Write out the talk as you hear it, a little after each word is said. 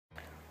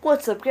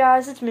What's up,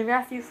 guys? It's me,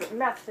 Matthew, from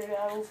Matthew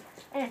Battles,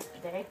 and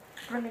today,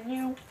 bringing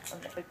you an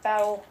epic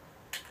battle,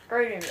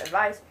 grading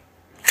Revizer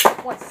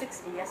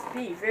 160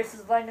 SP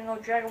versus Lightning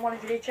L-Drago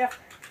 100 HF.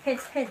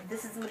 Hint, hint,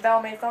 this is in the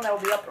battle marathon that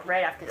will be up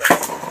right after this.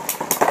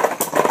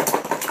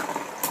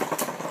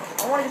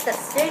 I want to get that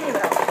stadium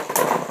out.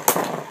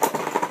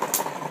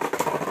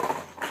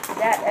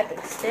 That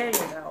epic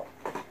stadium out.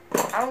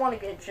 I don't want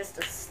to get just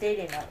a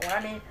stadium out. When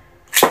I mean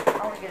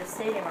I want to get a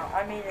stadium out,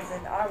 I mean as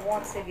in I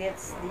want to get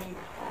the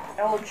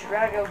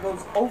L-Drago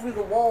goes over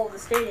the wall of the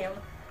stadium,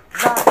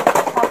 not the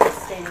top of the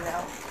stadium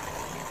out.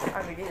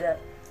 I'm going to do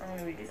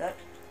that.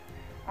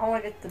 I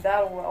want to get the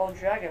battle with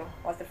L-Drago,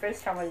 like the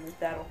first time I did this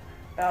battle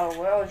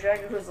where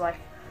L-Drago was like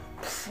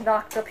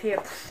knocked up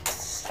here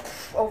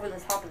over the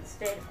top of the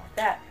stadium like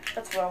that.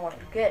 That's what I want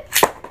to get.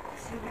 So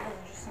you guys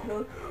are just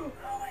going, oh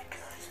my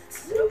gosh, it's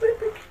so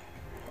epic.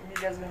 And you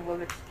guys are going to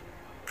love it.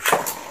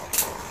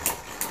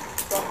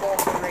 Some ball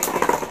for right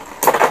here.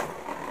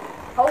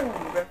 Oh,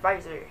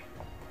 Revizer.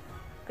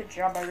 Good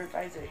job by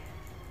Revizer.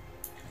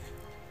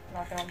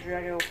 Knocking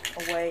L-Drago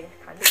away,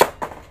 kind of.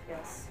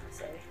 Yes,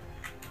 say.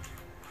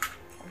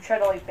 I'm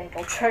trying to like bank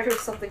L-Drago or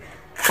something.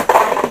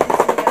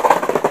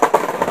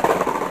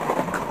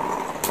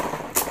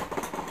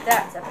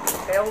 That's epic.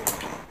 Failed.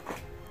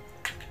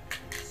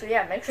 So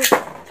yeah, make sure to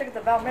check out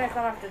the battle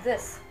marathon after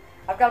this.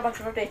 I've got a bunch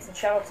of updates and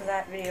shoutouts in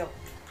that video.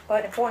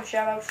 But important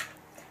shoutouts: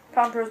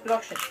 Pound Pros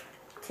Production,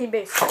 Team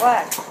Base,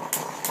 Flag,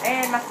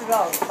 and Master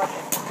Battles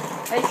Production.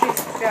 Make sure you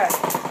subscribe.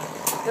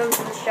 Those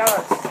are the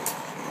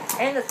shoutouts.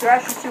 And the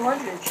Thrasher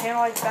 200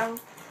 channel I found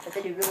that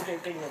they do really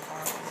great videos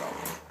on.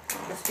 So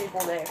there's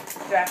people there.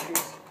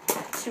 Thrashers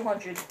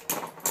 200.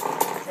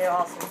 They're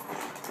awesome.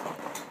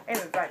 And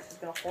the Revizer is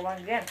gonna hold on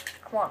again.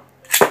 Come on.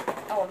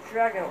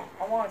 L-Drago,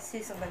 I want to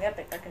see something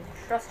epic. I can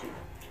trust you.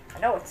 I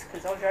know it's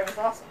because L-Drago's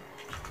awesome.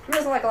 Who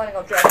doesn't like letting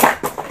L-Drago?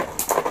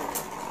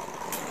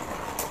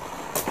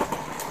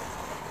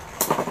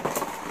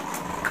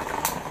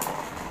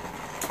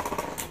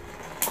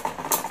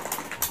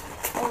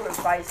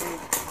 Revizer.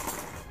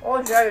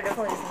 L-Drago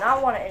definitely does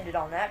not want to end it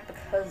on that,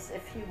 because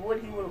if he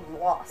would have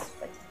lost.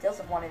 But he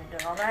doesn't want to end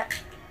it on that.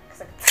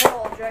 Because I can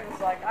tell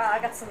L-Drago's like, I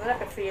got something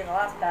epic for you in the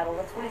last battle.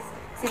 That's what he's.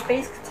 See, if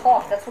base could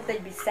talk, that's what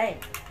they'd be saying.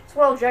 That's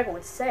what L-Drago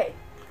would say.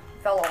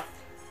 He fell off.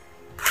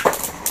 I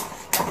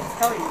can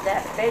tell you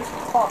that. If base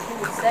could talk, he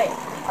would say,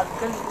 I'm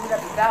going to do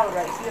that battle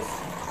right here.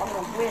 I'm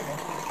going to win. And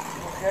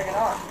he'll drag it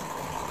on.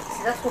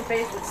 See, that's what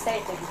base would say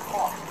if they could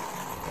talk.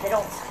 They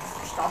don't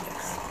stop it.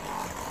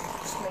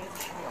 Just make it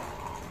chill.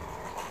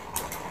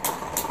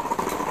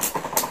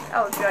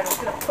 L-Drago's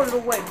gonna put it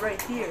away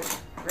right here,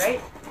 right?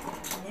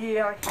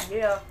 Yeah.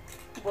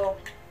 Well,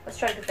 let's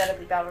try to get that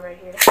epic battle right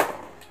here.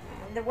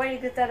 And the way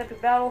to get that epic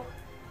battle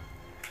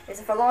is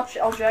if I launch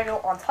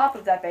L-Drago on top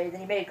of that bay, then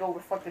you may go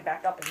reflected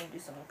back up and then do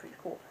something pretty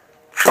cool.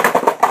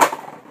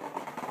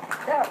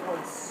 That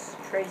was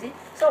crazy.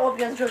 So I hope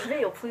you guys enjoyed the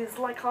video. Please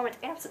like, comment,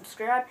 and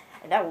subscribe,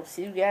 and I will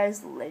see you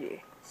guys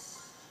later.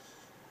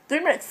 3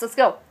 minutes, let's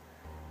go.